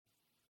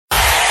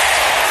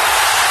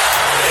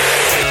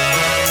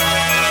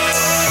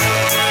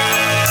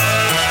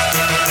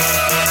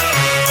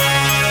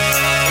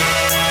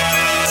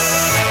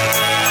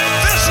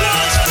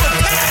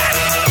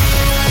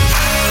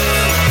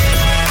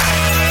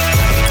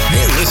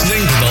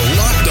listening to the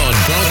Locked On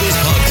Broncos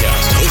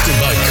podcast, hosted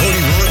by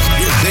Cody Roark,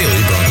 your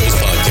daily Broncos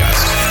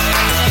podcast.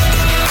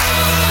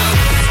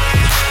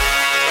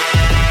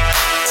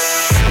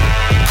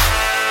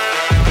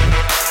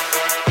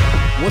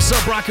 What's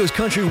up, Broncos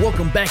country?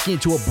 Welcome back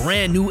into a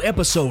brand new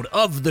episode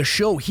of the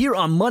show here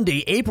on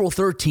Monday, April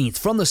 13th.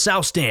 From the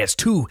South Stands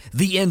to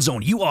the end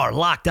zone, you are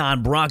Locked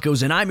On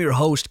Broncos, and I'm your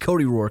host,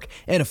 Cody Roark,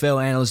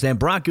 NFL analyst and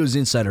Broncos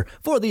insider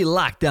for the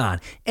Locked On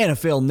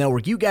NFL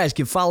Network. You guys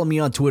can follow me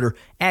on Twitter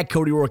at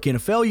Cody Roark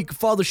NFL. You can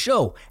follow the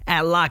show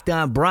at Locked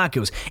On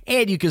Broncos,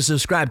 and you can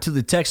subscribe to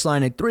the text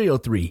line at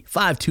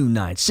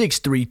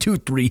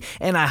 303-529-6323.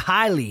 And I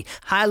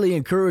highly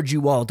encourage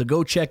you all to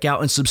go check out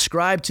and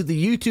subscribe to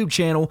the YouTube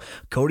channel,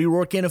 Cody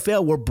Roark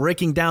NFL. We're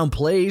breaking down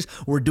plays.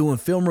 We're doing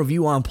film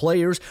review on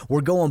players.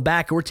 We're going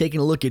back and we're taking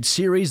a look at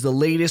series. The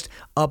latest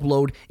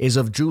upload is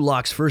of Drew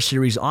Lock's first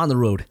series on the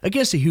road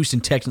against the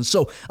Houston Texans.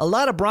 So a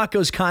lot of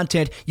Broncos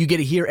content you get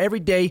to hear every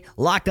day,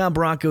 Locked On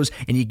Broncos,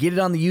 and you get it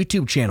on the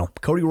YouTube channel,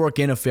 Cody Roark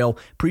NFL.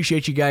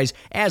 Appreciate you guys.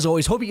 As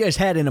always, hope you guys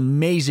had an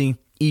amazing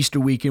Easter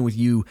weekend with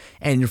you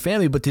and your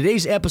family. But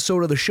today's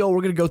episode of the show, we're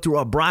going to go through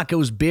our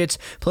Broncos bits,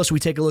 plus we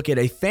take a look at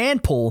a fan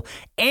poll,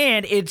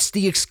 and it's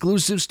the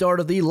exclusive start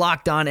of the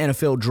Locked On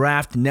NFL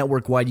Draft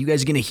network-wide. You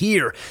guys are going to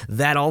hear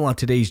that all on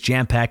today's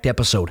jam-packed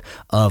episode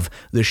of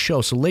the show.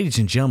 So ladies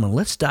and gentlemen,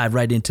 let's dive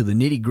right into the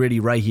nitty-gritty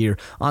right here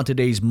on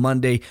today's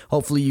Monday.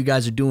 Hopefully you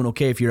guys are doing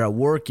okay. If you're at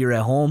work, you're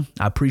at home,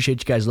 I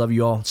appreciate you guys. Love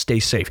you all. Stay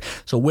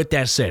safe. So with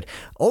that said,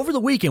 over the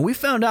weekend, we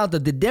found out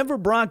that the Denver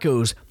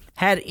Broncos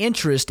had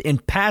interest in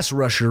pass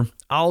rusher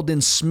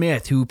Aldon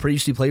Smith, who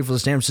previously played for the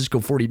San Francisco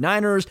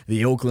 49ers,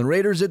 the Oakland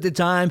Raiders at the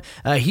time.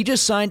 He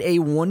just signed a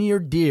one-year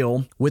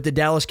deal with the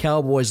Dallas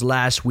Cowboys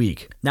last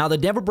week. Now, the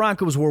Denver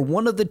Broncos were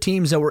one of the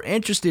teams that were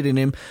interested in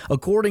him,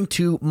 according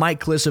to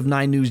Mike Klis of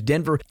 9 News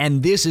Denver.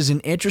 And this is an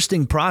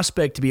interesting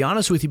prospect, to be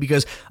honest with you,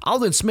 because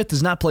Aldon Smith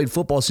has not played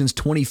football since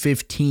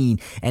 2015,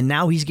 and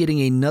now he's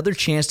getting another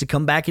chance to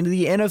come back into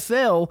the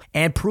NFL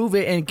and prove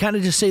it and kind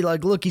of just say,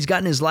 like, look, he's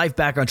gotten his life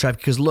back on track.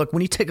 Because, look,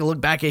 when you take a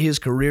look back at his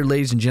career,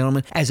 ladies and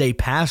gentlemen, as a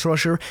pass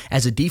rusher,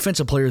 as a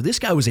defensive player, this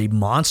guy was a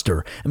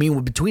monster. I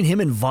mean, between him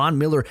and Von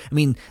Miller, I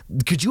mean,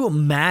 could you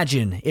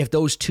imagine if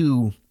those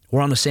two were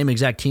on the same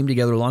exact team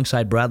together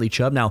alongside Bradley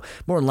Chubb? Now,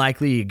 more than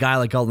likely, a guy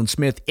like Aldon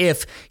Smith,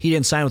 if he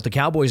didn't sign with the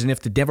Cowboys and if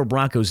the Denver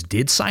Broncos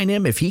did sign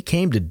him, if he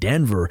came to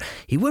Denver,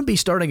 he wouldn't be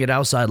starting at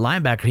outside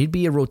linebacker. He'd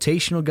be a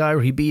rotational guy, or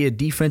he'd be a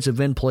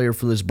defensive end player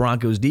for this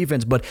Broncos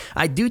defense. But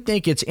I do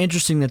think it's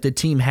interesting that the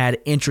team had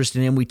interest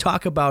in him. We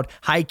talk about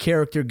high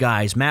character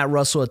guys. Matt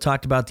Russell had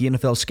talked about the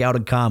NFL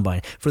Scouting Combine.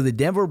 For the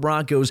Denver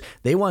Broncos,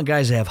 they want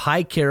guys that have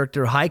high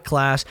character, high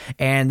class,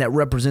 and that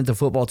represent the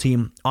football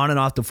team on and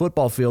off the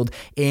football field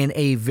in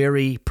a very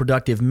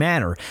productive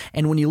manner.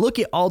 And when you look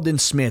at Aldon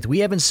Smith, we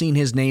haven't seen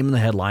his name in the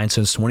headlines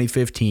since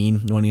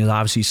 2015 when he was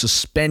obviously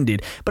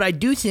suspended. But I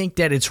do think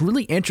that it's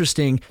really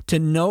interesting to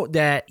note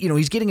that, you know,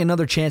 he's getting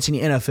another chance in the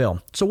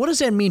NFL. So what does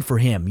that mean for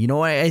him? You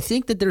know, I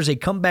think that there's a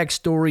comeback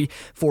story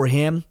for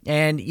him.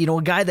 And, you know,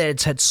 a guy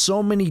that's had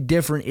so many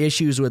different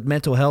issues with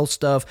mental health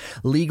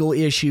stuff, legal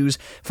issues,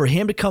 for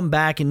him to come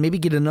back and maybe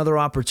get another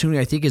opportunity,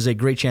 I think is a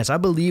great chance. I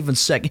believe in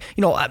second,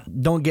 you know,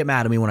 don't get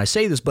mad at me when I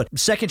say this, but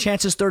second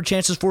chances, third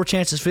chances, fourth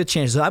chances, fifth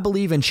chances. I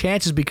believe in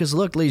chances because,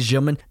 look, ladies and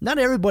gentlemen, not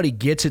everybody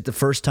gets it the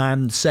first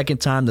time, the second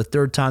time, the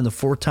third time, the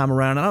fourth time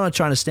around. And I'm not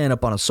trying to stand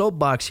up on a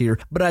soapbox here,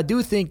 but I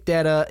do think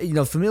that, you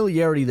know,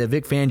 familiarity that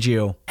Vic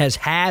Fangio has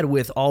had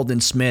with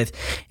Aldon Smith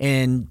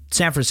in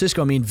San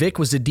Francisco. I mean, Vic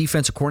was the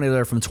defensive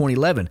coordinator from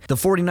 2011. The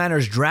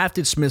 49ers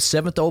drafted Smith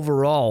 7th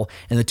overall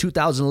in the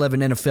 2011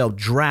 NFL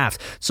draft.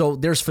 So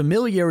there's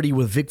familiarity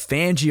with Vic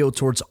Fangio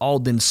towards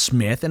Aldon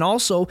Smith. And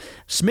also,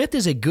 Smith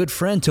is a good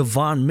friend to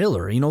Von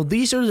Miller. You know,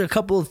 these are a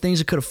couple of things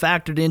that could have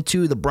factored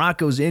into the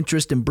Broncos'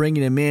 interest in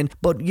bringing him in.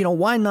 But, you know,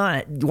 why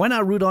not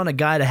root on a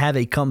guy to have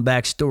a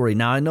comeback story?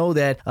 Now, I know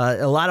that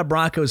a lot of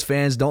Broncos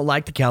fans don't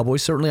like the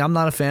Cowboys. Certainly, I'm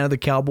not a fan of the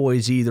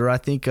Cowboys either. I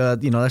think,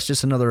 you know, that's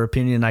just another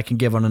opinion I can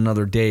give on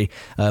another day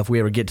if we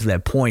ever get to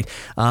that point.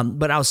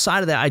 But outside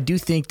of that, I do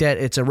think that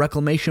it's a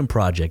reclamation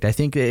project. I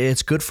think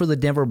it's good for the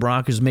Denver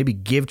Broncos to maybe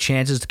give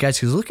chances to guys.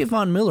 Because look at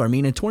Von Miller. I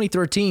mean, in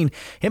 2013,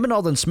 him and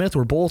Aldon Smith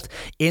were both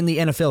in the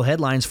NFL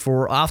headlines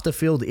for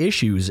off-the-field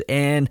issues.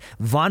 And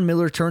Von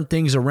Miller turned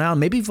things around.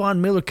 Maybe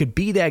Von Miller could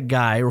be that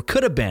guy, or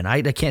could have been.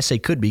 I can't say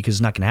could be because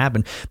it's not going to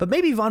happen. But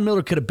maybe Von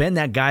Miller could have been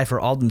that guy for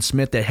Aldon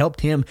Smith that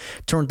helped him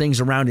turn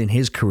things around in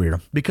his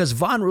career. Because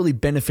Von really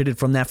benefited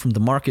from that from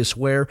DeMarcus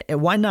Ware.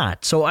 And why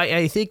not? So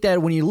I think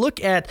that when you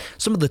look at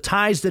some of the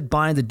ties that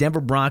bind the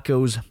Denver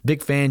Broncos,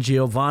 Vic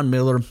Fangio, Von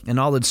Miller, and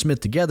Aldon Smith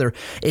together,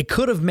 it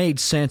could have made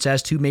sense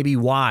as to maybe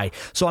why.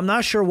 So I'm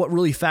not sure what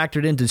really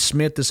factored into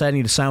Smith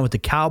deciding to sign with the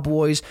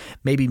Cowboys,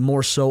 maybe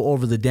more so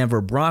over the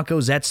Denver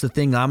Broncos. That's the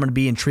thing I'm going to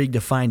be intrigued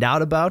to find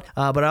out about.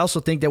 But I also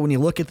think that when you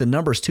look at the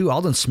numbers too,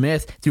 Aldon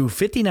Smith, through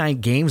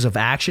 59 games of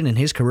action in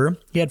his career,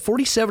 he had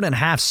 47 and a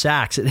half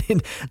sacks.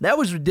 And that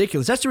was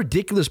ridiculous. That's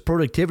ridiculous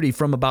productivity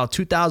from about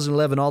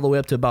 2011 all the way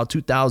up to about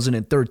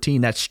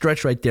 2013. That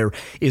stretch right there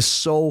is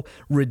so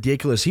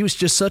ridiculous. He was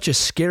just such a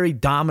scary,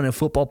 dominant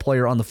football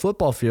player on the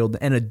football field,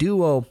 and a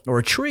duo or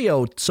a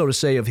trio, so to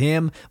say, of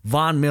him,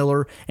 Von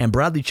Miller, and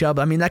Bradley Chubb.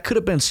 I mean, that could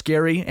have been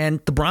scary, and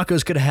the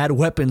Broncos could have had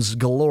weapons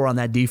galore on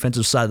that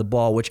defensive side of the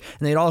ball, and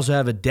they'd also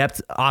have a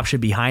depth option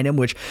behind him,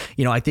 which,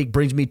 I think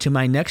brings me to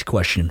my next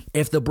question.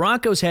 If the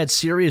Broncos had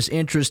serious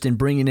interest in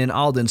bringing in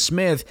Aldon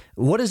Smith,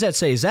 what does that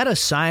say? Is that a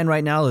sign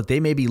right now that they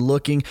may be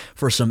looking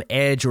for some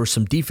edge or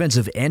some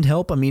defensive end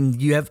help? I mean,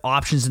 you have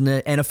options in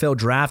the NFL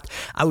draft.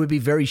 I would be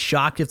very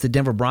shocked if the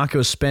Denver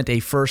Broncos spent a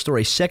first or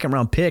a second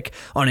round pick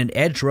on an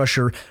edge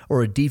rusher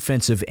or a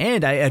defensive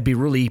end. I'd be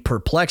really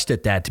perplexed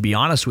at that, to be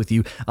honest with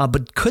you.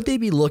 But could they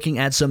be looking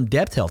at some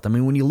depth help? I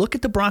mean, when you look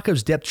at the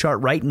Broncos depth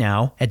chart right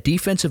now, at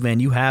defensive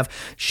end, you have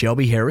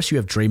Shelby Harris, you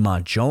have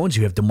Draymond Jones,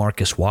 you have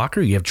DeMarcus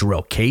Walker, you have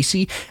Jarrell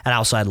Casey. At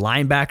outside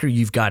linebacker,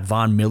 you've got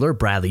Von Miller,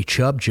 Bradley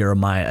Chubb,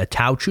 Jeremiah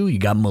Atauchu, you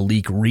got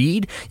Malik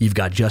Reed, you've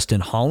got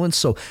Justin Hollins.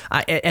 So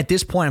at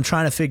this point, I'm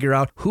trying to figure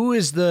out who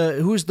is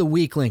the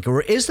weak link,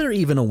 or is there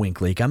even a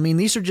weak link? I mean,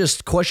 these are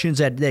just questions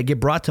that get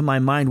brought to my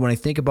mind when I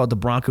think about the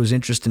Broncos'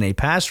 interest in a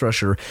pass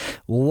rusher.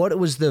 What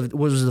was the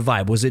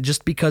vibe? Was it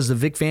just because the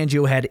Vic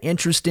Fangio had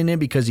interest in him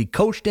because he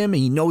coached him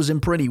and he knows him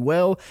pretty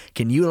well,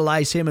 can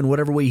utilize him in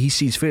whatever way he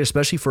sees fit,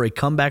 especially for a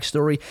comeback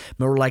story,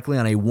 more likely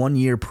on a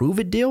one-year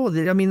prove-it deal?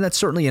 I mean, that's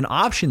certainly an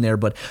option there,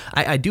 but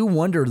I do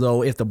wonder,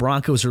 though, if the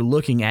Broncos are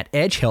looking at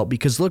edge help,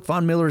 because look,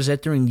 Von Miller is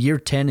entering year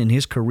 10 in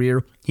his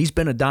career. He's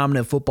been a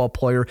dominant football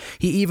player.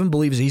 He even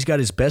believes he's got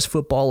his best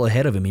football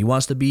ahead of him. He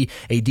wants to be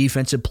a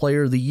defensive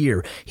player of the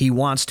year. He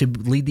wants to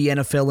lead the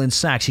NFL in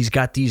sacks. He's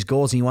got these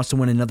goals, and he wants to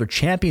win another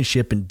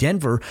championship in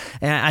Denver.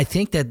 And I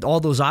think that all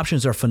those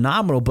options are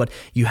phenomenal, but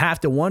you have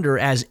to wonder,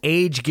 as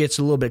age gets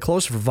a little bit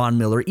closer for Von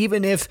Miller,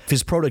 even if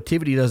his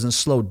productivity doesn't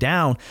slow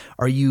down,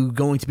 are you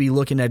going to be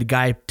looking at a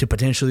guy to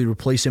potentially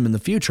replace him in the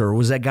future? Or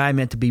was that guy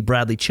meant to be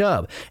Bradley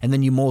Chubb? And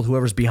then you mold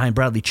whoever's behind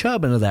Bradley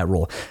Chubb into that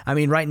role. I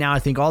mean, right now, I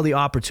think all the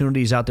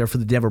opportunities out there for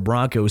the Denver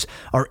Broncos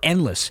are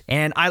endless.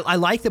 And I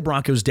like the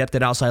Broncos' depth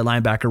at outside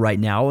linebacker right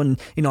now. And,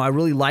 I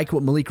really like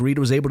what Malik Reed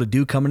was able to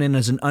do coming in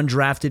as an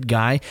undrafted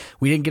guy.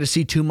 We didn't get to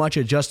see too much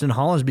of Justin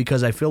Hollins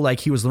because I feel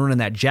like he was learning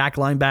that jack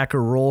linebacker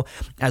role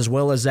as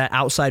well as that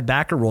outside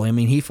backer role. I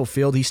mean, he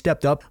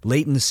stepped up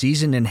late in the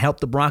season and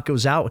helped the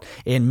Broncos out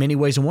in many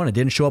ways and one. It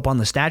didn't show up on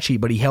the stat sheet,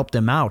 but he helped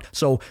them out.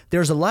 So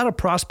there's a lot of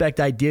prospect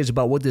ideas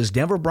about what this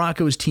Denver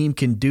Broncos team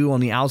can do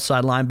on the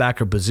outside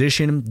linebacker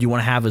position. You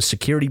want to have a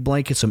security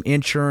blanket, some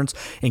insurance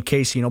in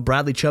case,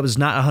 Bradley Chubb is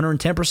not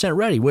 110%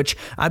 ready, which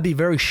I'd be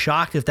very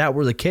shocked if that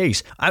were the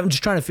case. I'm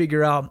just trying to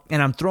figure out,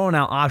 and I'm throwing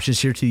out options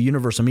here to the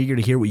universe. I'm eager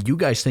to hear what you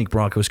guys think,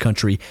 Broncos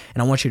country,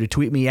 and I want you to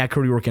tweet me at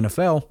Cody Rourke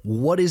NFL.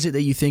 What is it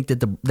that you think that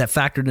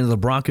factored into the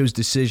Broncos'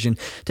 decision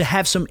to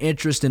have some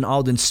interest in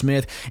Aldon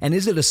Smith, and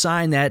is it a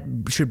sign that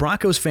should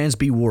Broncos fans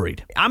be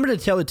worried? I'm going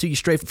to tell it to you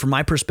straight from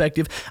my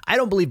perspective. I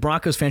don't believe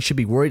Broncos fans should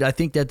be worried. I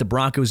think that the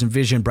Broncos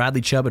envision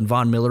Bradley Chubb and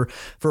Von Miller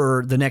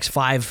for the next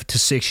 5 to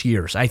 6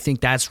 years. I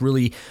think that's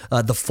really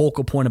the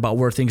focal point about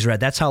where things are at.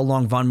 That's how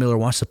long Von Miller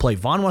wants to play.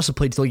 Von wants to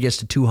play until he gets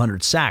to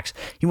 200 sacks.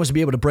 He wants to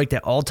be able to break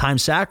that all-time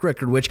sack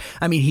record, which,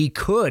 I mean, he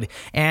could.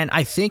 And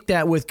I think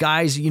that with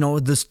guys,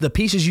 the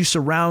pieces you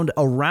surround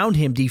around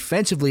him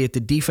defensively at the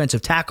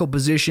defensive tackle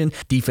position,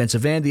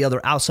 defensive end, the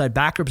other outside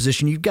backer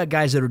position, you've got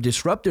guys that are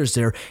disruptors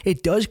there.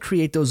 It does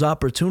create those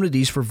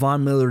opportunities for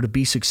Von Miller to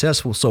be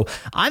successful. So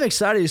I'm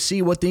excited to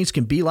see what things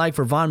can be like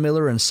for Von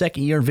Miller in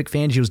second year in Vic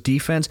Fangio's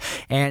defense.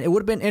 And it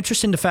would have been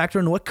interesting to factor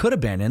in what could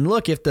have been. And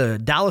look, if the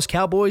Dallas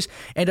Cowboys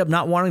end up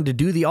not wanting to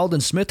do the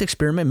Aldon Smith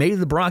experiment, maybe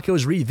the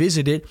Broncos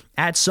revisit it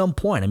at some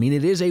point. I mean,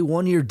 it is a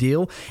one-year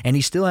deal, and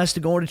he still has to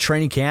go into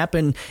training camp.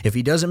 And if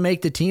he doesn't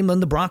make the team, then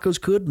the Broncos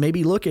could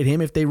maybe look at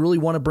him if they really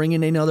want to bring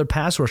in another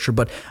pass rusher.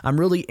 But I'm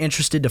really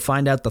interested to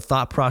find out the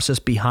thought process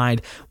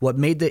behind what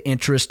made the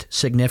interest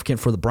significant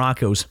for the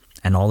Broncos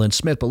and Aldon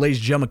Smith. But ladies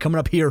and gentlemen, coming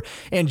up here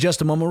in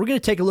just a moment, we're going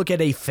to take a look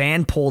at a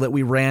fan poll that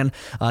we ran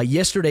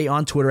yesterday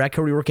on Twitter at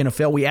Cody Rourke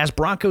NFL. We asked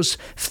Broncos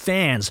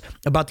fans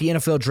about the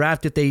NFL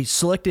draft. If they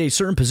selected a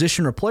certain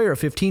position or player at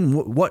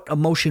 15, what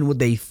emotion would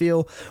they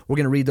feel? We're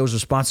going to read those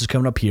responses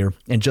coming up here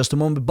in just a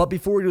moment. But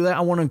before we do that,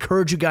 I want to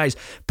encourage you guys,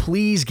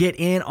 please get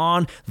in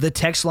on the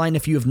text line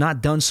if you have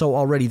not done so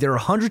already. There are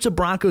hundreds of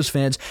Broncos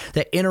fans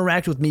that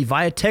interact with me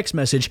via text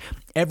message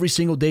every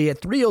single day at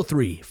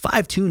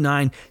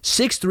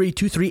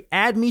 303-529-6323.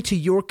 Add me to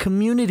your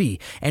community,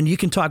 and you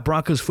can talk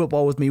Broncos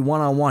football with me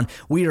one-on-one.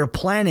 We are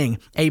planning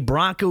a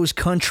Broncos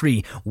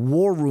country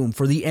war room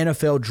for the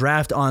NFL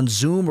draft on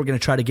Zoom. We're going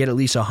to try to get at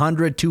least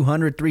 100,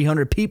 200,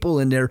 300 people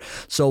in there,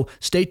 so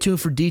stay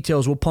tuned for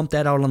details. We'll pump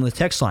that out on the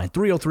text line,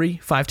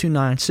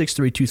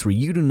 303-529-6323.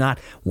 You do not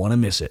want to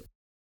miss it.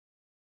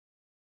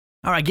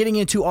 All right, getting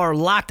into our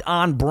Locked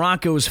On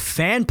Broncos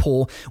fan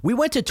poll, we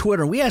went to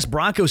Twitter and we asked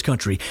Broncos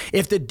Country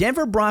if the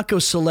Denver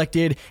Broncos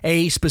selected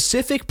a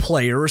specific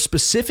player or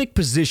specific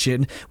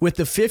position with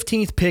the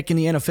 15th pick in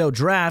the NFL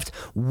draft,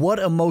 what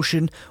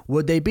emotion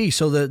would they be?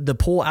 So the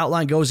poll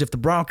outline goes, if the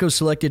Broncos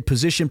selected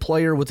position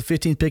player with the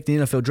 15th pick in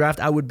the NFL draft,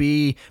 I would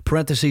be,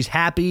 parentheses,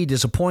 happy,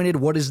 disappointed,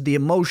 what is the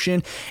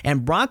emotion?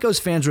 And Broncos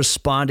fans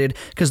responded,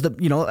 because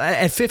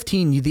at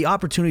 15, the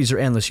opportunities are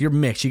endless. You're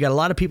mixed. You got a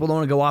lot of people that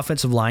want to go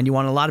offensive line. You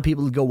want a lot of people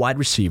to go wide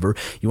receiver.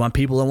 You want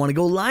people that want to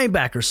go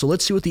linebacker. So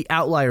let's see what the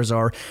outliers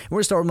are. We're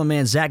going to start with my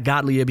man, Zach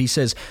Gottlieb. He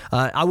says,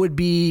 I would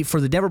be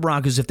for the Denver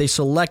Broncos if they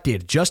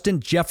selected Justin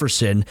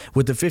Jefferson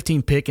with the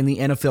 15th pick in the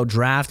NFL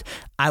draft.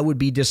 I would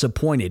be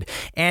disappointed.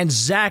 And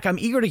Zach, I'm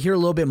eager to hear a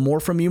little bit more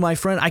from you, my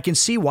friend. I can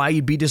see why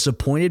you'd be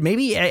disappointed.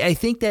 Maybe I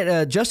think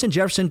that Justin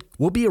Jefferson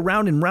will be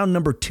around in round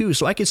number 2,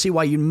 so I can see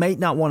why you might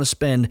not want to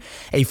spend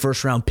a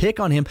first-round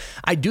pick on him.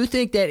 I do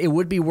think that it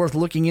would be worth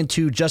looking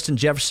into Justin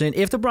Jefferson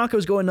if the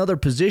Broncos go another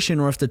position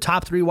or if the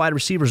top 3 wide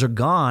receivers are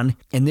gone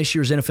in this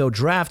year's NFL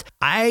draft.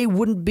 I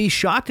wouldn't be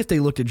shocked if they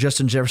looked at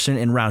Justin Jefferson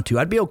in round 2.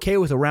 I'd be okay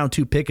with a round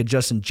 2 pick of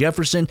Justin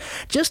Jefferson,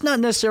 just not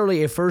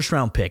necessarily a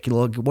first-round pick.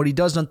 Look, what he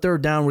does on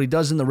third down, what he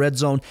does in the red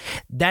zone,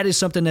 that is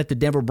something that the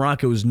Denver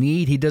Broncos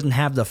need. He doesn't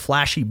have the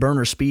flashy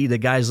burner speed that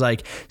guys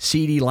like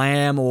CeeDee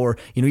Lamb or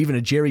even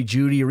a Jerry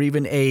Jeudy or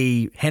even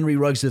a Henry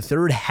Ruggs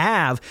III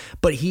have,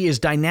 but he is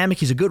dynamic.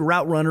 He's a good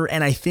route runner,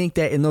 and I think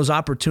that in those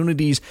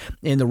opportunities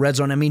in the red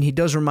zone, he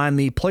does remind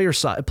me player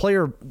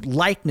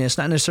likeness,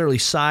 not necessarily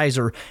size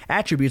or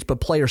attributes, but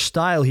player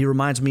style. He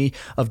reminds me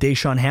of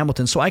Deshaun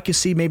Hamilton. So I could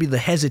see maybe the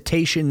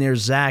hesitation there,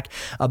 Zach,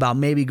 about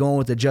maybe going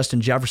with the Justin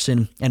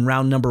Jefferson in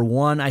round number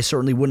 1. I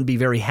certainly wouldn't be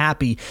very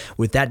happy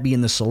with that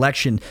being the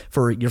selection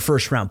for your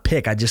first round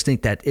pick. I just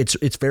think that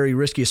it's very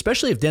risky,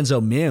 especially if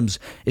Denzel Mims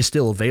is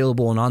still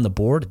available and on the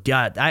board.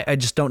 God, I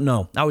just don't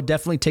know. I would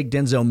definitely take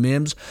Denzel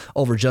Mims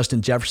over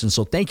Justin Jefferson.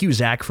 So thank you,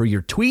 Zach, for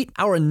your tweet.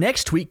 Our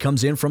next tweet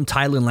comes in from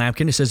Tylen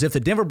Lampkin. It says, if the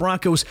Denver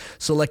Broncos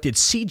selected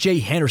C.J.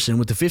 Henderson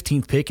with the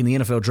 15th pick in the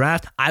NFL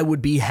draft, I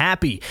would be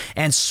happy.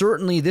 And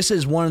certainly this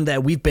is one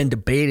that we've been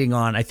debating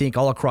on, I think,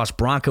 all across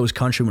Broncos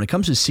country. When it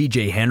comes to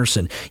C.J.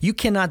 Henderson, you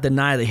cannot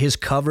deny that his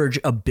coverage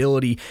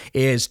ability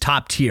is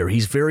top tier.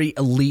 He's very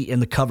elite in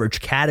the coverage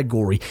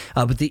category.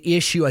 But the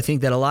issue I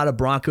think that a lot of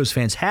Broncos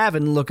fans have,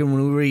 and looking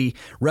when we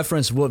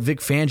reference what Vic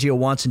Fangio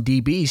wants in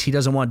DBs, he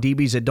doesn't want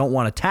DBs that don't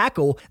want to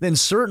tackle, then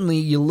certainly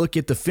you look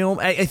at the film.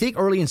 I think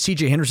early in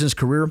C.J. Henderson's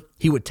career,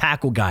 he would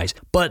tackle guys.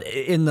 But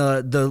in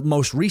the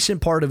most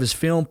recent part of his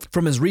film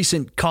from his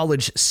recent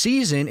college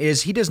season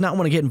is he does not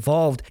want to get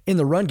involved in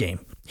the run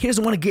game. He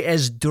doesn't want to get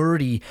as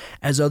dirty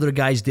as other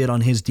guys did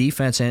on his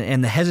defense,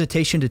 and the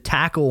hesitation to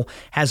tackle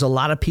has a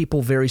lot of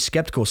people very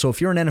skeptical. So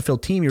if you're an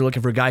NFL team, you're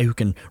looking for a guy who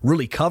can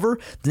really cover,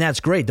 then that's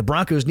great. The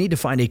Broncos need to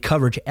find a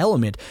coverage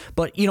element.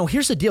 But,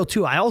 here's the deal,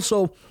 too. I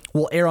also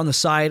will err on the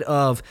side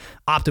of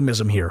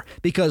optimism here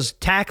because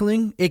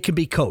tackling, it can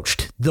be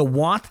coached.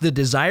 The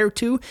desire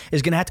to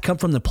is going to have to come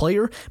from the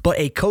player, but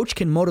a coach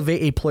can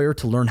motivate a player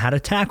to learn how to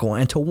tackle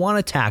and to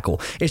want to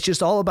tackle. It's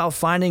just all about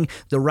finding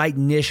the right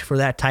niche for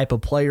that type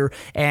of player,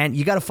 and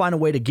you got to find a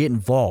way to get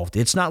involved.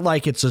 It's not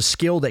like it's a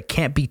skill that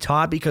can't be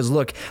taught because,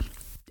 look,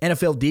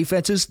 NFL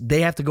defenses,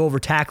 they have to go over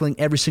tackling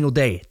every single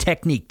day.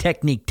 Technique.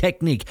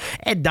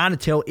 Ed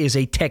Donatel is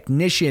a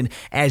technician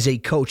as a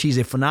coach. He's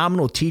a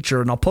phenomenal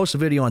teacher, and I'll post a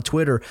video on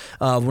Twitter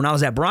of when I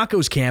was at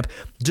Broncos camp,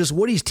 just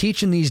what he's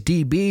teaching these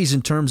DBs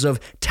in terms of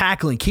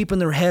tackling, keeping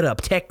their head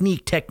up,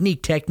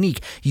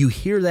 technique. You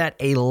hear that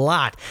a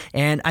lot,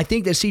 and I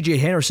think that C.J.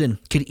 Henderson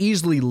could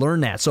easily learn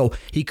that. So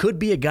he could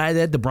be a guy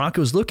that the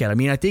Broncos look at. I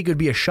think it would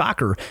be a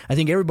shocker. I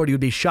think everybody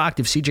would be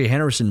shocked if C.J.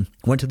 Henderson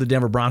went to the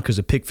Denver Broncos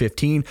at pick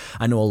 15.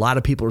 I know a lot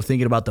of people are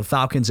thinking about the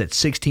Falcons at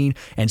 16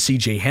 and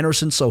C.J.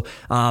 Henderson. So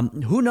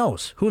who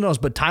knows?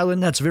 But Tylen,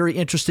 that's very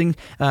interesting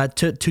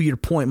to your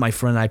point, my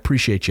friend. I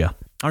appreciate you.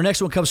 Our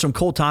next one comes from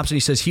Cole Thompson. He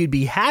says he'd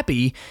be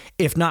happy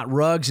if not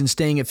Ruggs and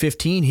staying at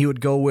 15. He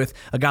would go with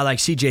a guy like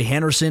C.J.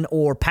 Henderson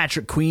or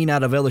Patrick Queen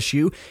out of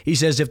LSU. He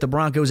says if the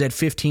Broncos at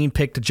 15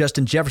 picked a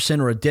Justin Jefferson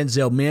or a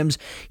Denzel Mims,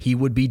 he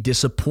would be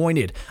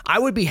disappointed. I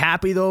would be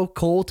happy, though,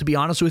 Cole, to be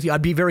honest with you.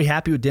 I'd be very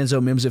happy with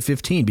Denzel Mims at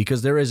 15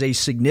 because there is a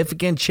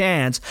significant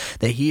chance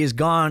that he is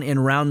gone in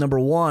round number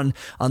 1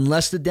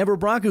 unless the Denver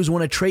Broncos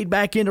want to trade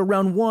back into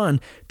round 1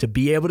 to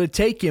be able to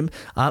take him.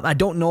 I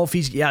don't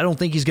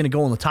think he's going to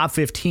go in the top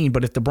 15,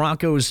 but if the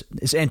Broncos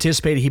is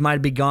anticipated he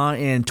might be gone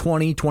in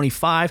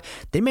 2025,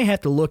 they may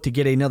have to look to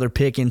get another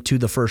pick into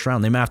the first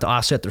round. They may have to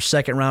offset their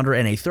second rounder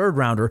and a third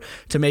rounder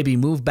to maybe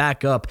move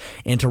back up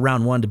into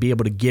round 1 to be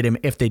able to get him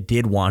if they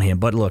did want him.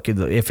 But look,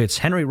 if it's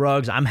Henry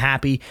Ruggs, I'm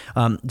happy.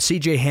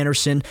 C.J.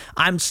 Henderson,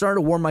 I'm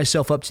starting to warm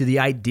myself up to the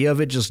idea of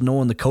it, just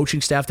knowing the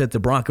coaching staff that the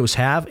Broncos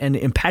have. And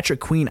in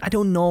Patrick Queen, I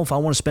don't know if I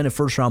want to spend a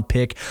first round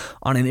pick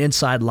on an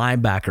inside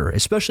linebacker,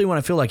 especially when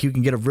I feel like you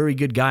can get a very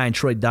good guy in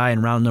Troy Dye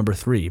in round number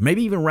 3,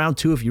 maybe even round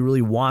too if you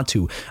really want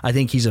to. I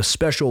think he's a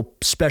special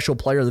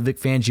player that Vic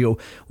Fangio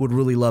would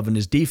really love in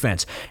his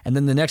defense. And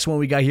then the next one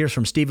we got here is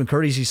from Stephen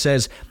Curtis. He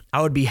says,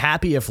 I would be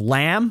happy if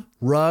Lamb,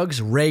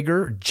 Ruggs,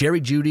 Rager,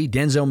 Jerry Jeudy,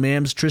 Denzel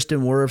Mims,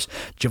 Tristan Wirfs,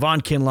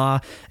 Javon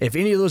Kinlaw, if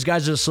any of those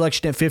guys are a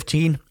selection at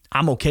 15,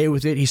 I'm okay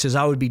with it. He says,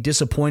 I would be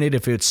disappointed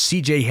if it's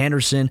C.J.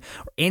 Henderson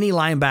or any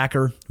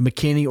linebacker,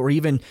 McKinney, or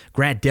even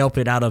Grant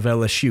Delpit out of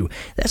LSU.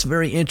 That's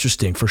very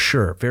interesting for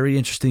sure. Very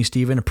interesting,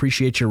 Stephen.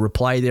 Appreciate your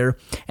reply there.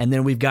 And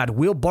then we've got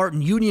Will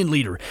Barton, Union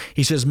Leader.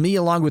 He says, me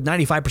along with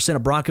 95%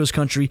 of Broncos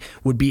country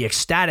would be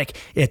ecstatic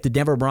if the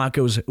Denver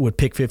Broncos would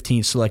pick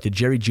 15 selected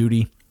Jerry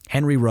Jeudy,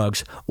 Henry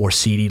Ruggs, or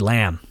CeeDee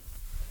Lamb.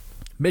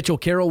 Mitchell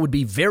Carroll would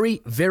be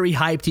very, very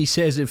hyped, he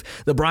says, if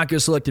the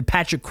Broncos selected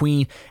Patrick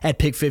Queen at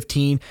pick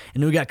 15.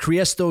 And then we got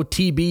Criesto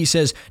TB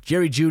says,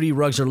 Jerry Jeudy,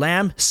 Ruggs, or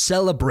Lamb,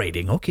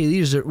 celebrating.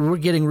 Okay, we're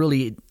getting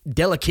really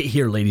delicate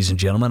here, ladies and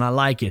gentlemen. I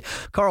like it.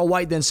 Carl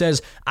White then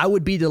says, I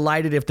would be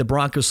delighted if the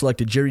Broncos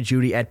selected Jerry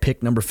Jeudy at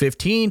pick number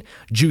 15.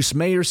 Juice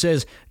Mayer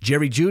says,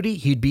 Jerry Jeudy,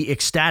 he'd be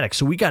ecstatic.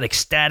 So we got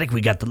ecstatic,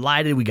 we got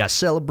delighted, we got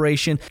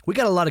celebration. We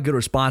got a lot of good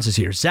responses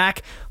here.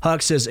 Zach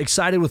Huck says,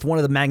 excited with one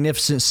of the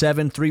magnificent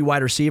 7, 3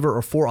 wide receiver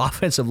or 4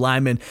 offensive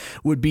linemen,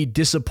 would be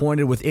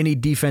disappointed with any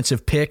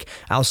defensive pick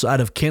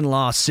outside of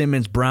Kinlaw,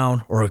 Simmons,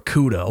 Brown, or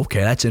Okudah. Okay,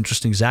 that's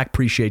interesting, Zach.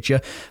 Appreciate you.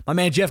 My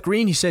man Jeff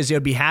Green, he says he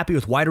would be happy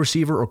with wide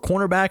receiver or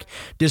cornerback.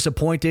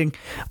 Disappointing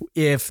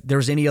if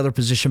there's any other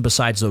position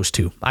besides those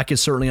two. I can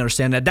certainly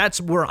understand that. That's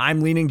where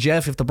I'm leaning,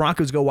 Jeff. If the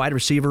Broncos go wide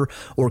receiver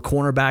or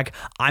cornerback,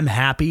 I'm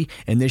happy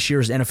in this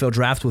year's NFL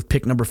draft with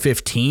pick number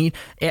 15.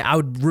 I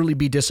would really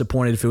be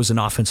disappointed if it was an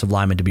offensive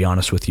lineman, to be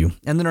honest with you.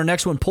 And then our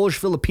next one, Polish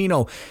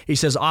Filipino, he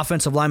says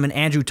offensive lineman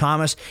Andrew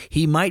Thomas,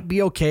 he might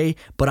be okay,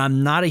 but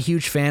I'm not a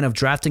huge fan of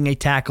drafting a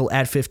tackle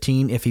at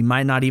 15 if he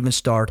might not even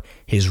start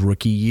his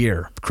rookie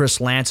year.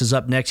 Chris Lance is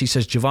up next. He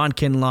says Javon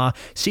Kinlaw,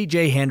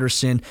 C.J.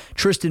 Henderson,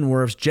 Tristan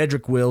Wirfs,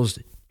 Jedrick Wills,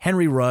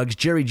 Henry Ruggs,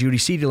 Jerry Jeudy,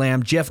 CeeDee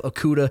Lamb, Jeff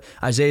Okudah,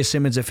 Isaiah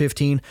Simmons at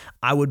 15.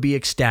 I would be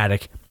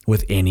ecstatic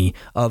with any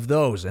of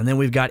those. And then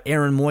we've got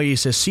Aaron Moy. He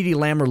says CeeDee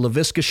Lamb or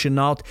Laviska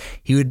Shenault.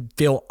 He would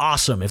feel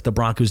awesome if the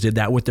Broncos did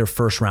that with their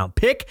first round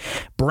pick.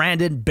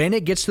 Brandon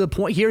Bennett gets to the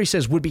point here. He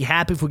says, would be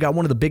happy if we got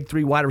one of the big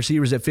 3 wide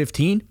receivers at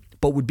 15.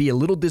 But would be a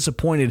little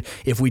disappointed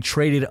if we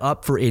traded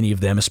up for any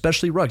of them,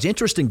 especially Ruggs.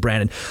 Interesting,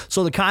 Brandon.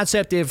 So the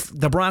concept, if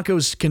the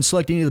Broncos can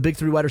select any of the big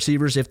 3 wide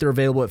receivers, if they're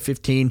available at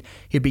 15,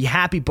 he'd be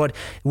happy, but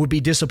would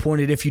be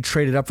disappointed if you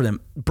traded up for them.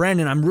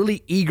 Brandon, I'm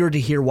really eager to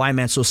hear why,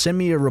 man. So send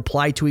me a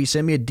reply tweet,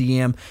 send me a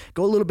DM.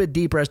 Go a little bit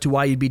deeper as to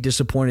why you'd be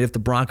disappointed if the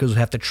Broncos would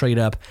have to trade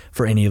up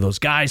for any of those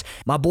guys.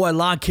 My boy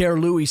Lawn Care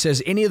Lou, he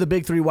says any of the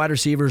big 3 wide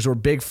receivers or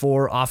big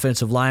 4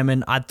 offensive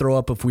linemen, I'd throw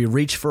up if we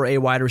reached for a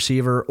wide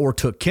receiver or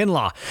took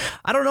Kinlaw.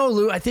 I don't know,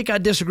 Lou. I think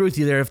I'd disagree with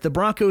you there. If the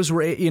Broncos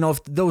were,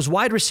 if those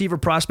wide receiver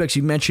prospects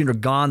you mentioned are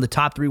gone, the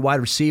top 3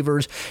 wide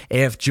receivers,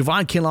 if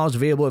Javon Kinlaw was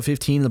available at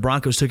 15, the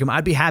Broncos took him,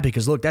 I'd be happy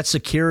because, look, that's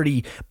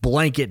security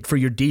blanket for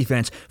your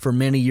defense for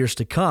many years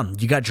to come.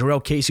 You got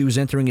Jarrell Casey, who's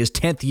entering his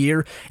 10th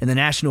year in the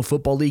National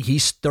Football League.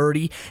 He's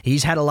 30.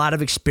 He's had a lot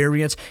of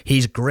experience.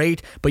 He's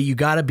great, but you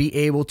got to be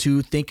able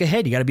to think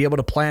ahead. You got to be able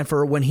to plan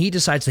for when he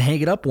decides to hang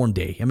it up one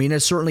day. I mean,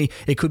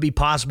 it could be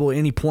possible at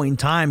any point in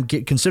time,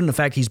 considering the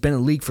fact he's been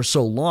in the league for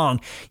so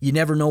long. You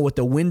never know what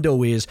the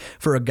window is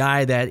for a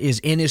guy that is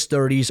in his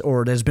 30s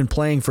or that has been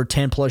playing for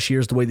 10 plus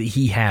years the way that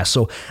he has.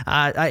 So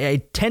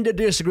I tend to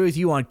disagree with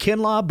you on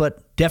Kinlaw,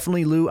 but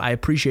definitely, Lou, I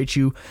appreciate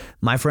you,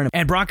 my friend.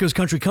 And Broncos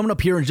country, coming up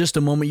here in just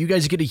a moment, you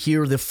guys get to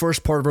hear the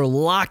first part of our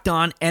Locked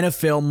On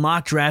NFL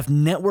mock draft,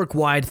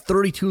 network-wide,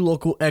 32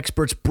 local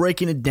experts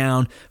breaking it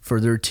down for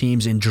their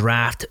teams in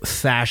draft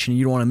fashion.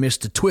 You don't want to miss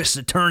the twists,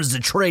 the turns, the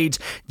trades,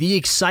 the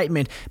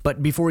excitement.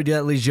 But before we do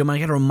that, ladies and gentlemen, I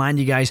got to remind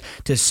you guys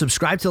to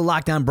subscribe to the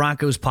Locked On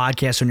Broncos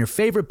podcast on your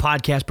favorite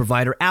podcast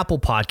provider, Apple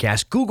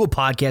Podcasts, Google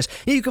Podcasts,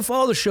 and you can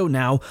follow the show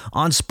now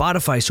on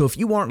Spotify. So if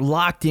you aren't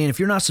locked in, if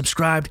you're not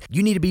subscribed,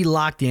 you need to be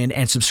locked in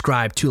and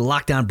subscribe to the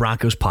Locked On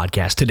Broncos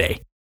podcast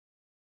today.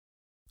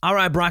 All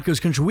right,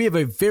 Broncos country, we have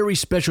a very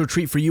special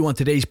treat for you on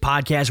today's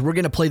podcast. We're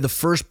going to play the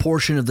first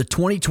portion of the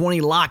 2020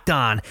 Locked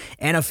On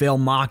NFL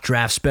Mock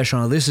Draft Special.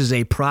 Now, this is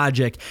a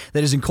project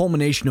that is in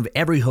culmination of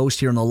every host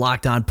here on the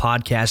Locked On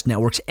Podcast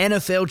Network's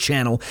NFL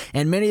channel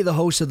and many of the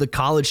hosts of the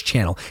College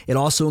channel. It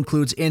also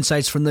includes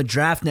insights from the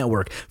Draft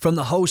Network, from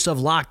the hosts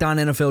of Locked On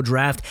NFL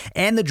Draft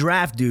and the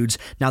Draft Dudes.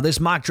 Now, this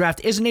mock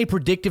draft isn't a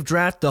predictive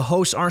draft. The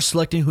hosts aren't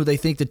selecting who they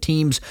think the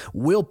teams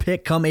will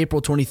pick come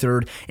April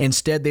 23rd.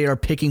 Instead, they are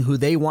picking who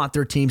they want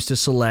their teams to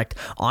select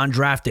on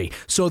draft day.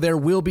 So there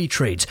will be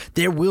trades,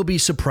 there will be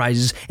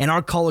surprises, and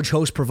our college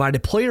host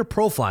provided player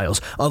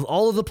profiles of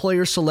all of the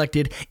players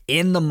selected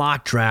in the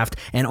mock draft,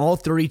 and all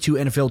 32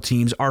 NFL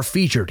teams are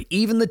featured,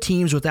 even the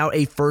teams without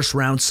a first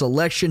round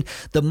selection.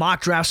 The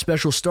mock draft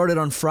special started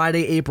on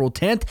Friday, April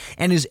 10th,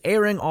 and is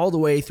airing all the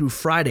way through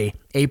Friday,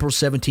 April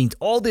 17th,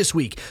 all this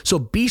week. So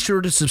be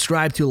sure to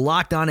subscribe to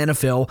Locked On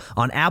NFL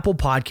on Apple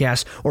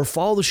Podcasts or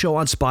follow the show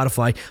on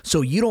Spotify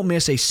so you don't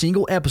miss a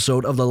single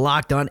episode of the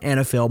Locked On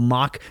NFL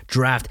mock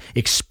draft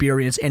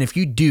experience. And if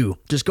you do,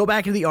 just go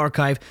back into the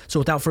archive. So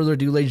without further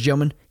ado, ladies and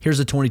gentlemen, here's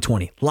the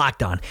 2020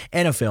 Locked On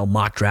NFL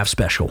mock draft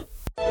special.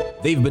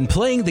 They've been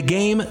playing the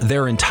game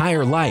their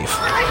entire life.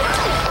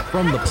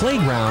 From the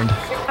playground.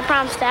 I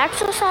promise to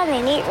exercise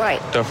and eat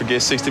right. Don't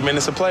forget 60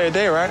 minutes of play a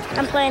day, right?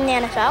 I'm playing the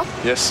NFL.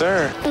 Yes,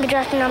 sir. Be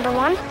drafted number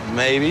 1.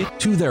 Maybe.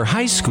 To their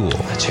high school.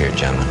 Let's hear it,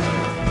 gentlemen.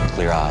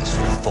 Clear eyes,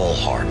 full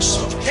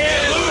hearts.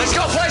 Let's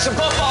go play some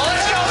football.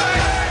 Let's go,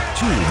 man!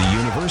 To the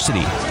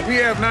university. We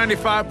have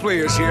 95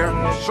 players here,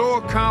 so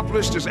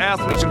accomplished as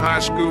athletes in high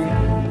school.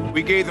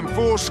 We gave them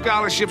full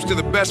scholarships to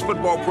the best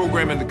football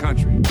program in the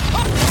country.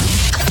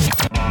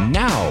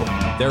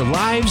 Now, their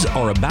lives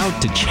are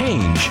about to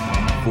change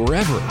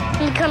forever.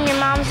 Become your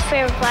mom's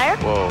favorite player?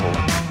 Whoa.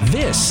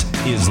 This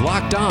is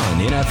Locked On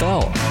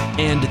NFL,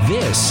 and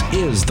this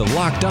is the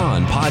Locked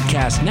On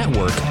Podcast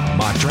Network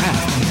Mock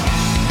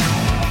Draft.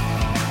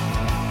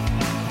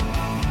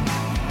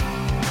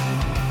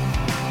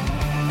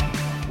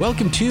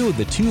 Welcome to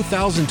the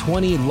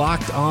 2020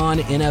 Locked On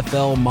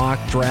NFL Mock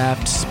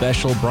Draft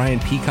Special. Brian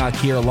Peacock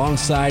here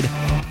alongside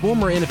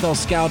former NFL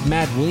scout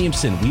Matt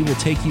Williamson. We will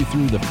take you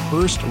through the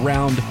first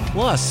round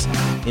plus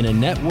in a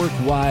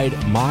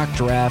network-wide mock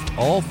draft.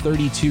 All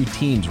 32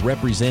 teams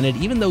represented,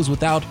 even those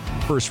without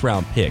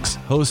first-round picks.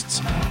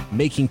 Hosts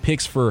making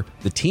picks for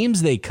the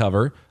teams they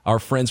cover, our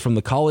friends from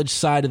the college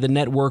side of the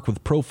network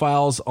with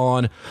profiles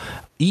on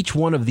each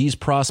one of these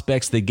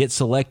prospects that get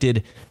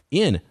selected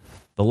in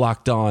the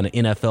Locked On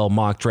NFL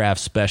Mock Draft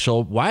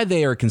Special, why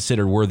they are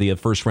considered worthy of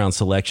first-round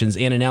selections,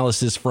 and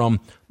analysis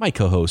from my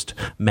co-host,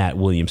 Matt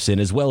Williamson,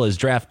 as well as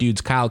draft dudes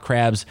Kyle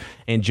Krabs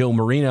and Joe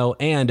Marino,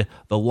 and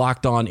the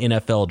Locked On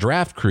NFL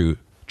Draft crew,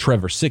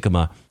 Trevor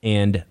Sikkema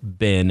and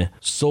Ben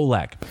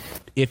Solak.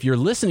 If you're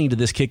listening to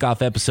this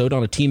kickoff episode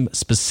on a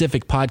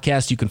team-specific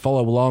podcast, you can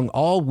follow along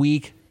all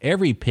week,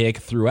 every pick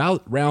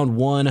throughout round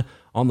one.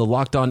 On the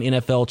Locked On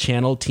NFL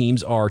channel,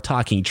 teams are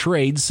talking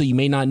trades, so you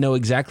may not know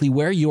exactly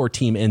where your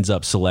team ends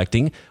up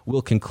selecting.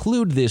 We'll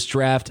conclude this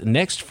draft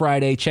next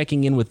Friday,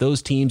 checking in with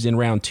those teams in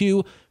round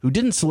 2 who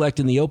didn't select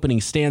in the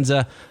opening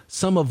stanza,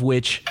 some of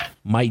which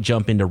might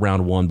jump into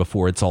round 1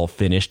 before it's all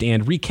finished,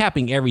 and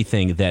recapping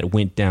everything that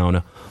went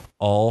down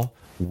all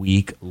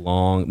week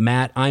long.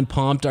 Matt, I'm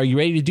pumped. Are you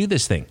ready to do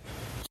this thing?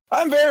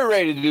 I'm very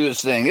ready to do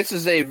this thing. This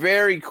is a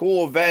very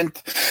cool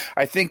event.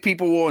 I think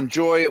people will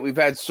enjoy it. We've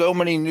had so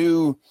many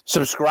new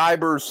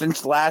subscribers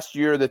since last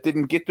year that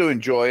didn't get to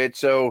enjoy it.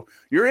 So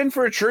you're in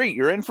for a treat.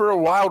 You're in for a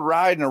wild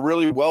ride and a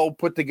really well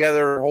put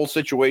together whole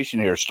situation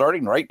here,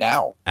 starting right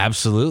now.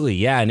 Absolutely.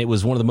 Yeah. And it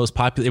was one of the most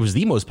popular, it was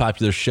the most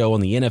popular show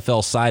on the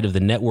NFL side of the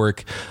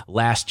network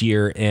last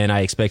year. And I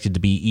expect it to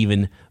be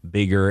even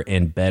bigger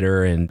and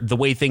better. And the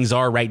way things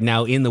are right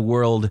now in the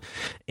world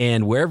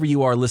and wherever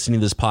you are listening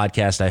to this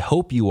podcast, I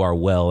hope you are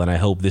well. And I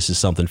hope this is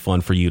something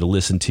fun for you to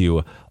listen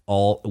to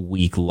all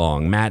week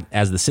long. Matt,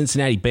 as the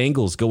Cincinnati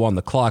Bengals go on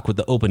the clock with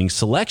the opening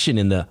selection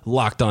in the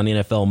Locked On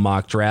NFL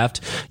mock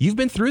draft, you've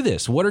been through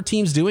this. What are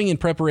teams doing in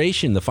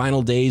preparation, the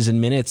final days and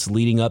minutes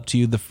leading up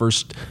to the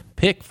first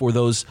pick for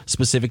those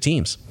specific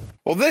teams?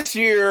 Well, this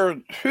year,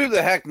 who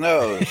the heck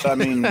knows? I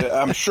mean,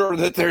 I'm sure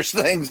that there's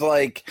things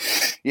like,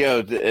 you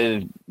know,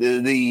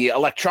 the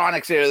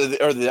electronics or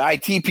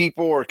the IT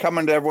people are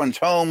coming to everyone's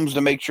homes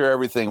to make sure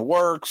everything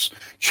works,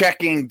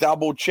 checking,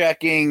 double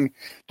checking,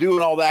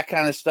 doing all that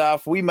kind of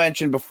stuff. We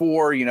mentioned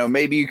before, you know,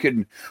 maybe you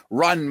could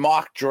run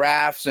mock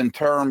drafts in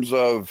terms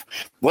of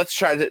let's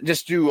try to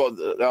just do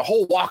a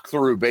whole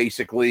walkthrough,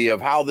 basically,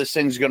 of how this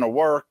thing's going to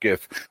work.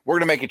 If we're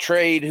going to make a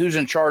trade, who's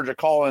in charge of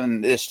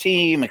calling this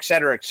team, et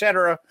cetera, et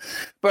cetera.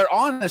 But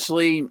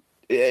honestly,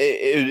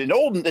 in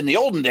the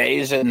olden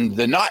days and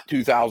the not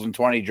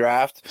 2020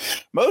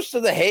 draft, most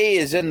of the hay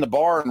is in the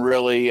barn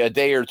really a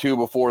day or two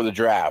before the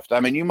draft. I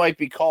mean, you might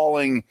be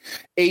calling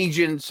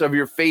agents of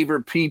your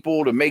favorite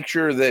people to make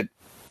sure that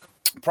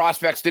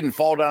prospects didn't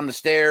fall down the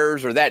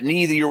stairs or that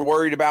knee that you're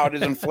worried about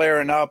isn't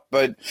flaring up.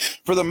 But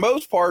for the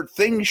most part,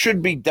 things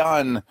should be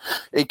done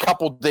a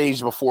couple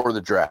days before the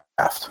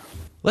draft.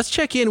 Let's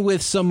check in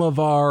with some of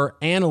our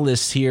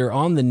analysts here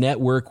on the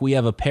network. We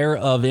have a pair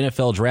of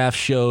NFL draft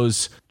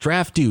shows,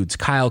 draft dudes,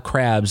 Kyle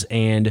Krabs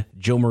and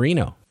Joe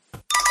Marino.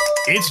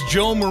 It's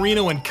Joe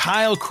Marino and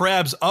Kyle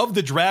Krabs of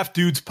the Draft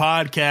Dudes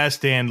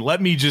podcast. And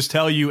let me just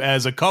tell you,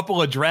 as a couple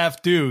of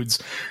draft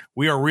dudes,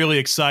 we are really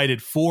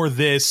excited for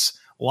this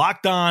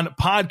Locked On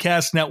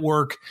Podcast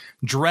Network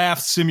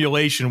draft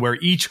simulation where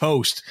each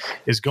host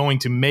is going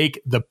to make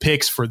the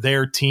picks for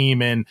their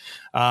team. And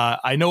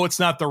I know it's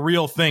not the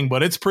real thing,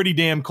 but it's pretty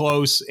damn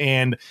close.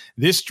 And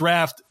this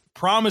draft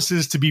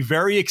promises to be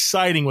very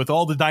exciting with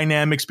all the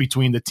dynamics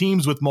between the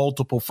teams with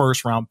multiple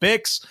first-round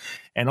picks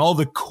and all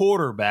the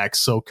quarterbacks.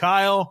 So,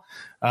 Kyle,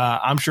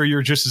 I'm sure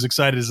you're just as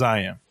excited as I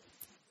am.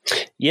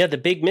 Yeah, the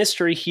big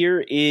mystery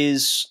here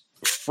is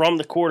from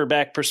the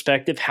quarterback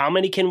perspective, how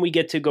many can we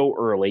get to go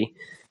early?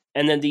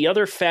 And then the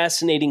other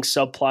fascinating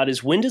subplot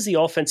is, when does the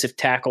offensive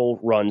tackle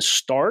run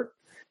start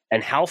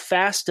and how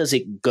fast does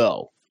it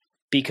go?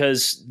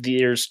 Because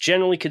there's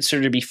generally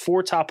considered to be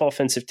 4 top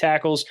offensive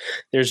tackles.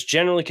 There's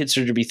generally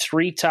considered to be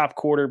 3 top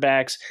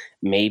quarterbacks,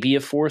 maybe a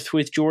 4th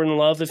with Jordan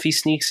Love if he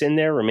sneaks in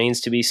there,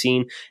 remains to be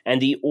seen.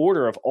 And the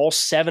order of all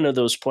 7 of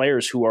those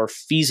players who are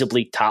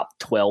feasibly top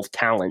 12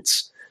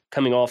 talents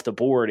coming off the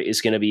board is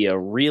going to be a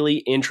really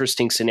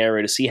interesting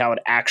scenario to see how it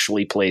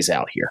actually plays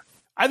out here.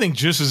 I think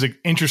just as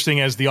interesting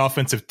as the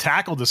offensive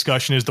tackle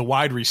discussion is the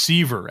wide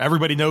receiver.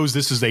 Everybody knows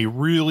this is a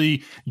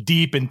really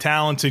deep and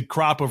talented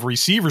crop of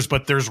receivers,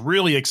 but there's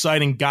really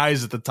exciting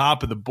guys at the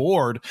top of the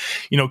board.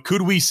 You know,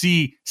 could we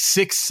see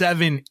 6,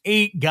 7,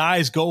 8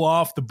 guys go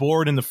off the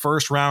board in the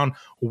first round?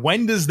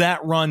 When does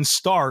that run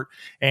start?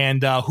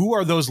 And who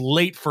are those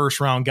late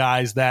first round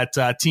guys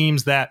that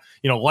teams that,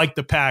 you know, like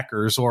the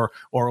Packers or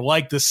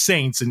like the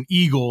Saints and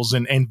Eagles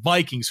and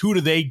Vikings, who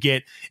do they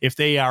get if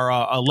they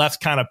are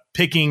left kind of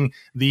picking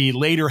the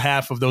later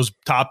half of those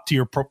top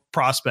tier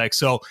prospects?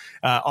 So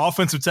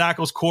offensive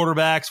tackles,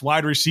 quarterbacks,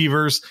 wide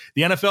receivers,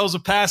 the NFL is a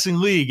passing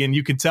league, and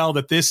you can tell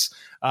that this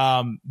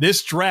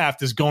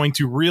draft is going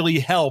to really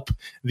help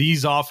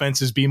these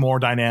offenses be more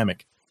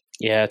dynamic.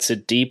 Yeah, it's a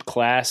deep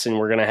class, and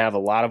we're going to have a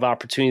lot of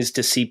opportunities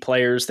to see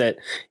players that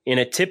in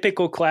a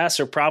typical class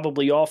are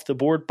probably off the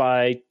board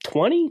by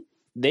 20.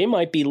 They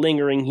might be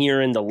lingering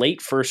here in the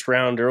late first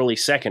round, early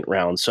second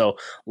round. So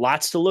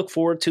lots to look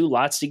forward to,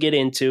 lots to get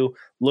into.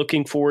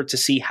 Looking forward to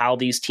see how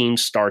these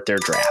teams start their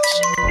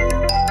drafts.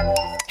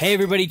 Hey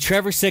everybody,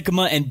 Trevor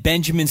Sikkema and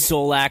Benjamin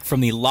Solak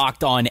from the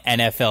Locked On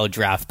NFL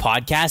Draft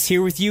Podcast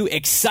here with you.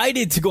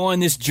 Excited to go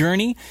on this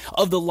journey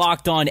of the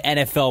Locked On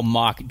NFL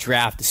Mock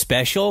Draft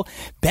Special.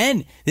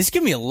 Ben, this is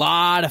going to be a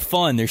lot of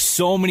fun. There's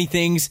so many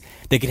things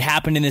that could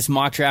happen in this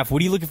mock draft.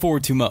 What are you looking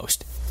forward to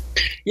most?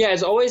 Yeah,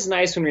 it's always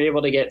nice when you're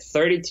able to get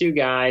 32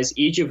 guys,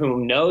 each of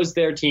whom knows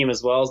their team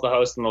as well as the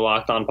host on the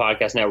Locked On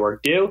Podcast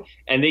Network do,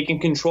 and they can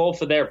control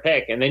for their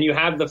pick. And then you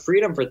have the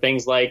freedom for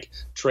things like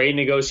trade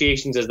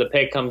negotiations as the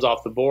pick comes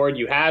off the board.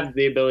 You have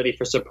the ability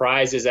for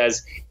surprises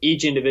as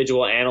each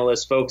individual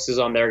analyst focuses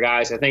on their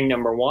guys. I think,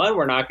 number one,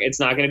 it's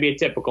not going to be a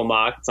typical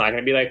mock. It's not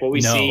going to be like what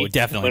we see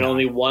when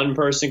only one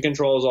person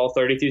controls all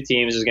 32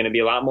 teams. There's going to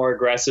be a lot more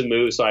aggressive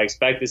moves, so I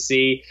expect to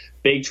see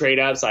big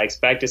trade-ups. I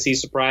expect to see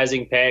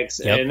surprising picks.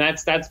 Yep. And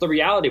that's the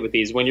reality with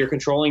these. When you're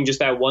controlling just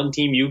that one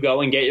team, you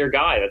go and get your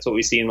guy. That's what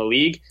we see in the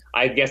league.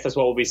 I guess that's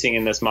what we'll be seeing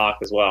in this mock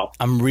as well.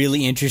 I'm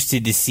really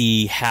interested to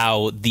see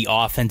how the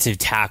offensive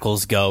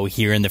tackles go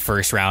here in the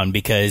first round,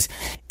 because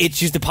it's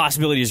just the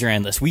possibilities are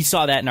endless. We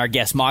saw that in our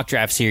guest mock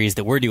draft series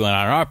that we're doing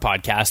on our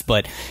podcast.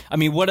 But, I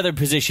mean, what other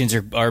positions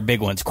are big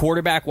ones?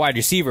 Quarterback, wide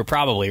receiver,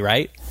 probably,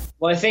 right?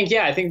 Well, I think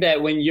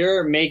that when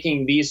you're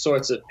making these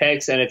sorts of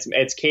picks and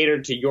it's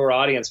catered to your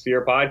audience for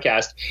your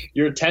podcast,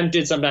 you're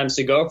tempted sometimes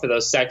to go for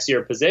those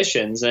sexier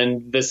positions.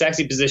 And the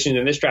sexy position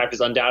in this draft is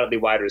undoubtedly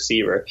wide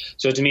receiver.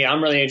 So to me,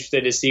 I'm really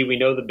interested to see, we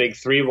know the big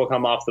 3 will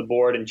come off the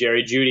board, and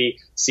Jerry Jeudy,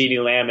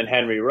 CeeDee Lamb, and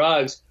Henry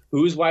Ruggs.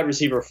 Who's wide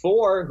receiver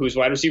 4? Who's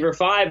wide receiver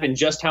 5? And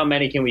just how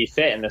many can we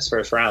fit in this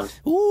first round?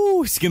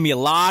 Ooh, it's going to be a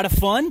lot of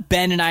fun.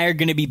 Ben and I are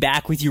going to be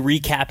back with you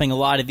recapping a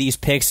lot of these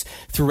picks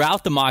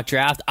throughout the mock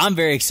draft. I'm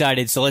very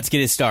excited, so let's get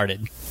it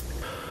started.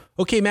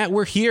 Okay, Matt,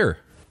 we're here.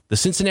 The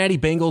Cincinnati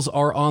Bengals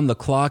are on the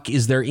clock.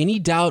 Is there any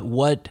doubt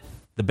what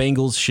the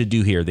Bengals should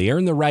do here? They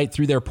earned the right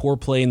through their poor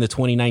play in the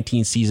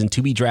 2019 season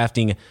to be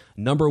drafting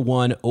number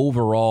 1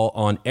 overall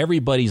on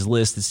everybody's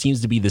list. It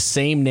seems to be the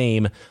same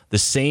name, the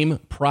same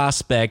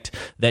prospect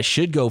that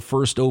should go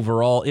first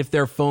overall. If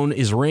their phone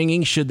is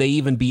ringing, should they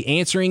even be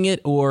answering it,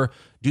 or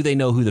do they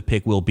know who the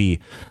pick will be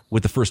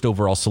with the first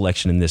overall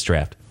selection in this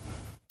draft?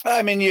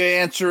 I mean, you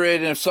answer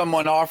it, and if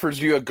someone offers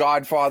you a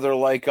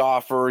Godfather-like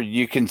offer,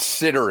 you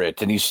consider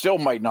it, and you still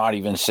might not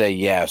even say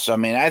yes. I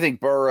mean, I think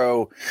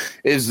Burrow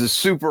is the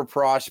super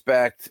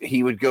prospect.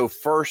 He would go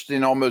first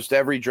in almost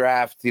every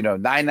draft,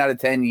 9 out of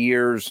 10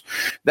 years.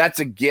 That's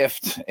a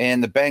gift,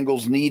 and the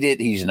Bengals need it.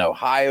 He's an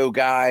Ohio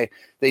guy.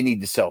 They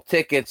need to sell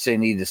tickets. They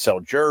need to sell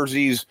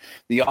jerseys.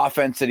 The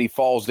offense that he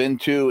falls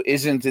into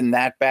isn't in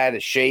that bad a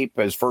shape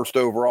as first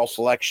overall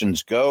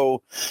selections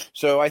go.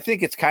 So I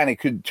think it's kind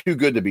of too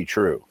good to be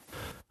true.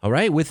 All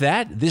right, with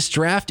that, this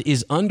draft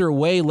is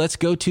underway. Let's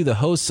go to the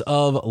hosts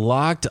of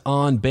Locked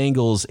On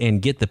Bengals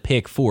and get the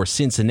pick for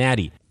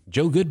Cincinnati,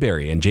 Joe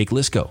Goodberry and Jake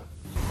Lisco.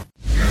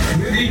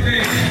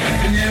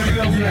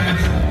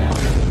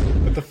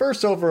 With the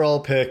first overall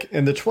pick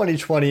in the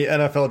 2020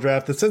 NFL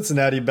Draft, the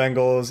Cincinnati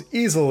Bengals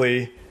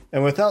easily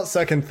and without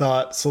second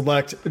thought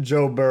select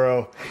Joe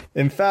Burrow.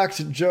 In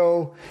fact,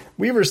 Joe,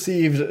 we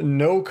received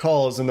no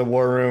calls in the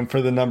war room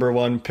for the number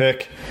 1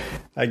 pick.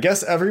 I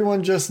guess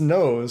everyone just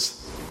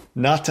knows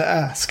not to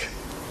ask.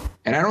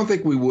 And I don't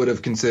think we would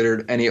have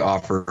considered any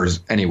offers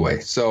anyway.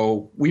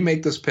 So we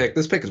make this pick.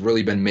 This pick has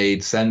really been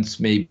made since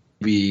maybe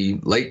maybe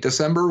late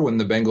December when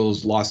the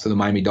Bengals lost to the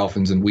Miami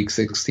Dolphins in week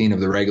 16 of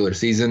the regular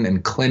season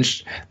and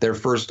clinched their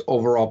first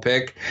overall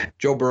pick.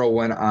 Joe Burrow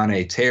went on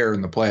a tear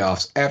in the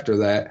playoffs after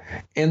that,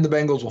 and the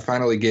Bengals will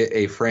finally get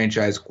a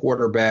franchise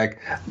quarterback.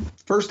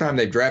 First time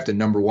they've drafted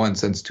number one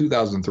since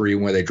 2003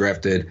 when they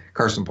drafted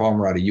Carson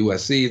Palmer out of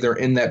USC. They're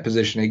in that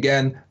position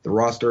again. The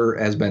roster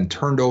has been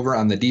turned over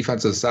on the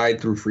defensive side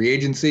through free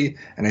agency,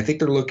 and I think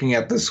they're looking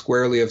at this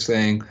squarely of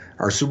saying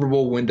our Super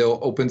Bowl window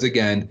opens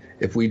again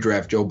if we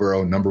draft Joe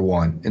Burrow number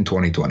one in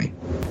 2020.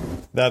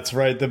 That's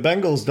right. The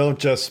Bengals don't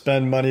just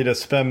spend money to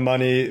spend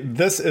money.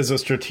 This is a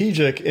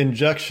strategic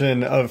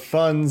injection of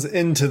funds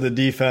into the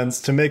defense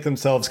to make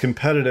themselves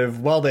competitive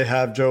while they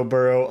have Joe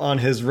Burrow on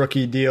his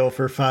rookie deal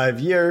for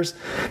 5 years.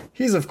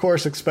 He's, of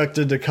course,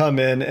 expected to come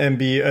in and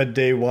be a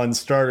day one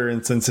starter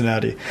in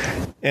Cincinnati.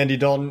 Andy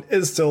Dalton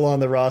is still on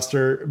the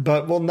roster,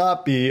 but will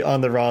not be on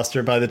the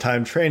roster by the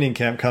time training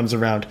camp comes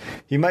around.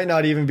 He might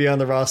not even be on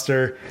the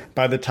roster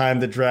by the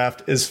time the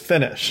draft is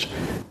finished.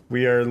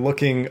 We are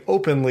looking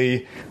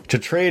openly to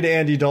trade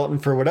Andy Dalton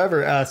for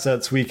whatever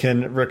assets we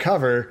can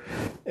recover,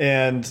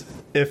 and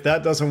if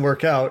that doesn't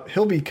work out,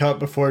 he'll be cut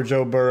before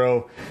Joe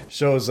Burrow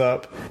shows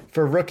up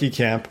for rookie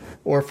camp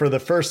or for the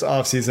first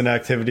offseason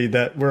activity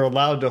that we're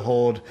allowed to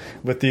hold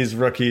with these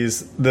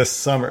rookies this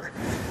summer.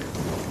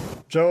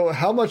 Joe,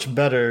 how much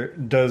better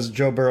does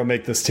Joe Burrow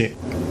make this team?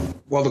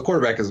 Well, the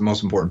quarterback is the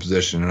most important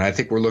position, and I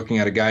think we're looking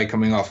at a guy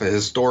coming off a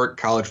historic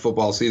college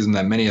football season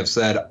that many have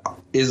said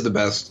is the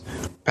best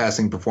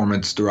passing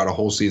performance throughout a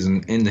whole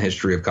season in the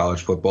history of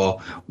college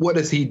football. What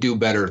does he do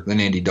better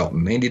than Andy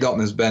Dalton? Andy Dalton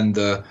has been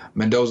the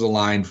Mendoza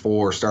line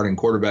for starting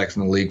quarterbacks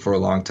in the league for a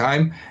long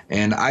time,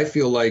 and I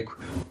feel like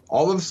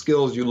all of the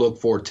skills you look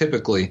for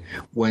typically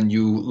when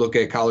you look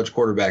at college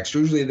quarterbacks,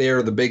 usually they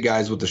are the big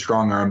guys with the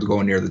strong arms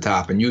going near the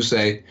top, and you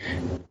say,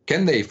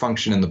 can they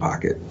function in the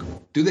pocket?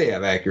 Do they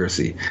have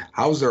accuracy?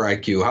 How's their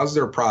IQ? How's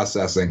their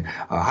processing?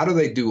 How do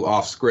they do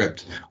off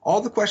script?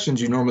 All the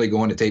questions you normally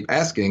go into tape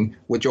asking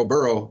with Joe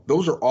Burrow,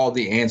 those are all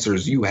the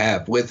answers you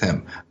have with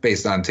him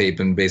based on tape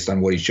and based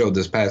on what he showed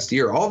this past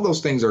year. All of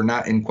those things are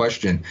not in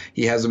question.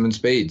 He has them in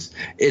spades.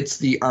 It's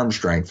the arm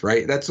strength,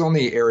 right? That's the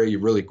only area you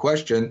really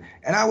question.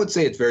 And I would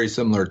say it's very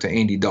similar to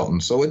Andy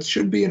Dalton. So it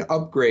should be an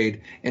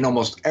upgrade in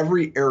almost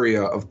every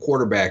area of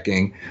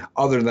quarterbacking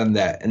other than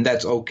that. And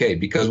that's okay,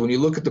 because when you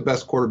look at the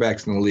best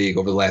quarterbacks in the league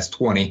over the last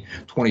 20,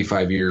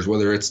 25 years,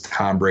 whether it's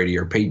Tom Brady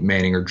or Peyton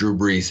Manning or Drew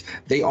Brees,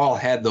 they all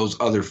had those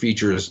other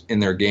features in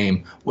their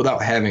game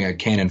without having a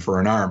cannon for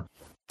an arm.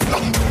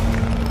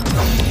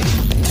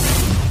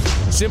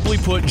 Simply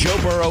put, Joe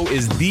Burrow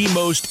is the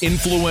most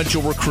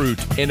influential recruit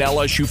in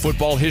LSU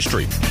football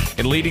history.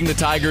 In leading the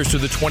Tigers to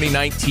the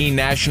 2019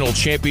 National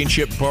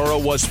Championship, Burrow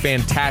was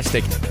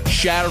fantastic,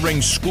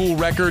 shattering school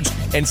records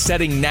and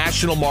setting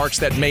national marks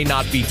that may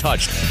not be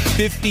touched.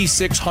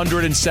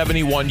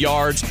 5,671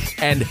 yards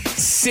and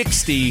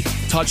 60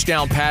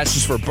 touchdown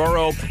passes for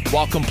Burrow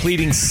while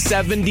completing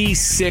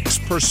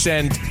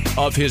 76%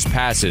 of his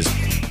passes.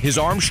 His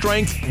arm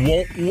strength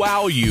won't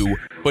wow you,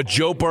 but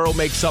Joe Burrow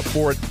makes up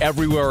for it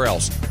everywhere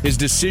else. His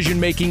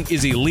decision-making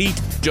is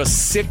elite,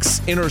 just 6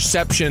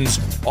 interceptions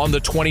on the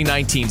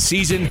 2019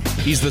 season.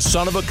 He's the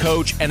son of a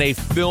coach and a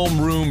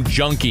film room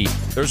junkie.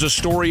 There's a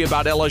story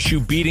about LSU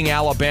beating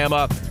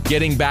Alabama,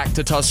 getting back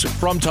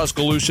from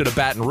Tuscaloosa to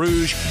Baton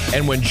Rouge,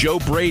 and when Joe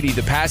Brady,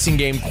 the passing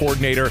game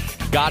coordinator,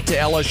 got to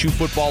LSU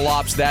football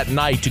ops that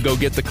night to go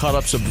get the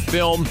cut-ups of the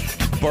film,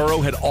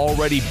 Burrow had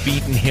already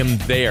beaten him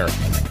there.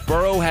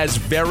 Burrow has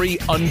very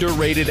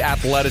underrated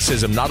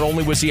athleticism. Not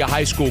only was he a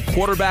high school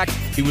quarterback,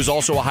 he was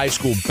also a high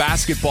school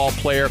basketball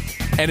player,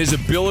 and his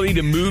ability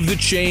to move the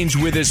chains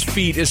with his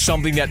feet is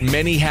something that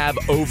many have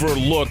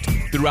overlooked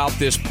throughout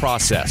this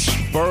process.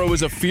 Burrow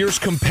is a fierce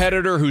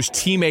competitor whose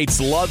teammates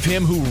love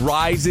him, who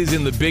rises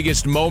in the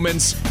biggest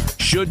moments.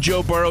 Should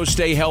Joe Burrow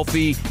stay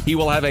healthy, he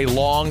will have a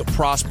long,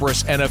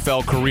 prosperous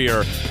NFL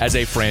career as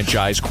a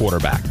franchise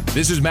quarterback.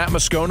 This is Matt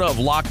Moscona of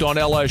Locked On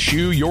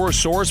LSU, your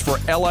source for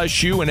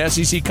LSU and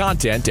SEC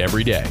content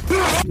every day.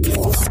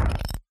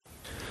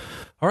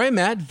 All right,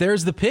 Matt,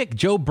 there's the pick.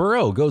 Joe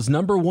Burrow goes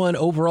number 1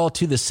 overall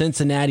to the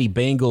Cincinnati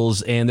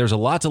Bengals, and there's a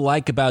lot to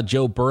like about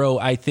Joe Burrow.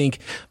 I think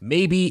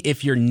maybe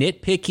if you're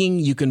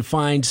nitpicking, you can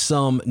find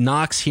some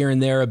knocks here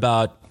and there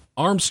about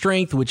arm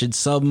strength, which in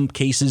some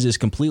cases is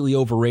completely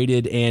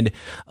overrated. And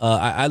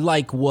I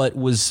like what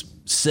was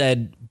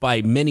said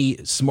by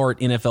many smart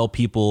NFL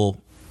people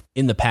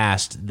in the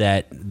past,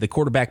 that the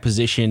quarterback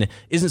position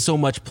isn't so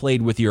much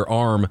played with your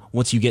arm.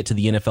 Once you get to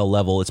the NFL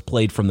level, it's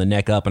played from the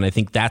neck up. And I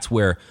think that's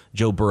where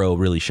Joe Burrow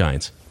really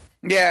shines.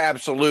 Yeah,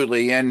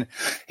 absolutely. And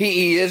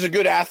he is a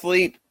good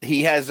athlete.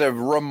 he has a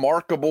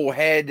remarkable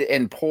head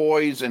and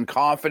poise and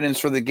confidence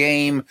for the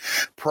game,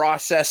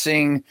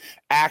 processing,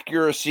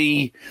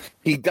 accuracy.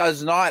 He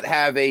does not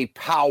have a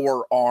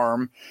power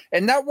arm,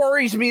 and that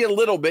worries me a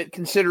little bit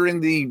considering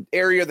the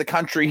area of the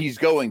country he's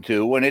going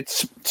to when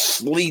it's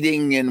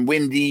sleeting and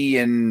windy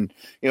and,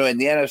 in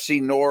the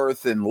NFC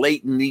North and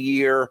late in the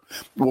year.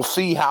 We'll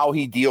see how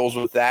he deals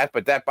with that,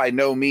 but that by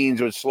no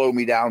means would slow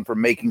me down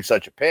from making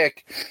such a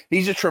pick.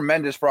 He's a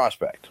tremendous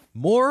prospect.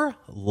 More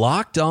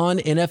Locked On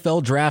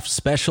NFL Draft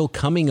special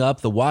coming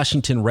up. The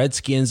Washington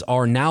Redskins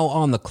are now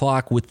on the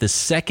clock with the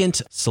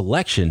second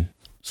selection.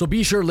 So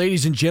be sure,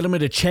 ladies and gentlemen,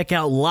 to check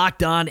out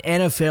Locked On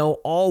NFL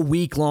all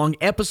week long.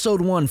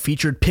 Episode 1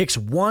 featured picks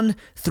 1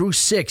 through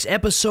 6.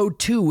 Episode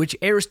 2, which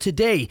airs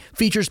today,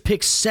 features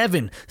picks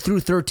 7 through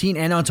 13.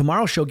 And on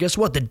tomorrow's show, guess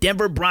what? The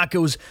Denver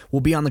Broncos will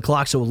be on the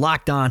clock. So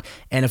Locked On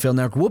NFL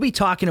Network. We'll be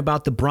talking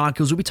about the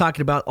Broncos. We'll be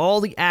talking about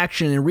all the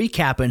action and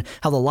recapping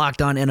how the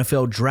Locked On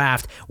NFL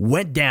Draft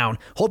went down.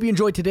 Hope you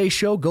enjoyed today's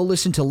show. Go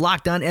listen to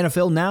Locked On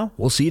NFL now.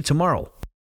 We'll see you tomorrow.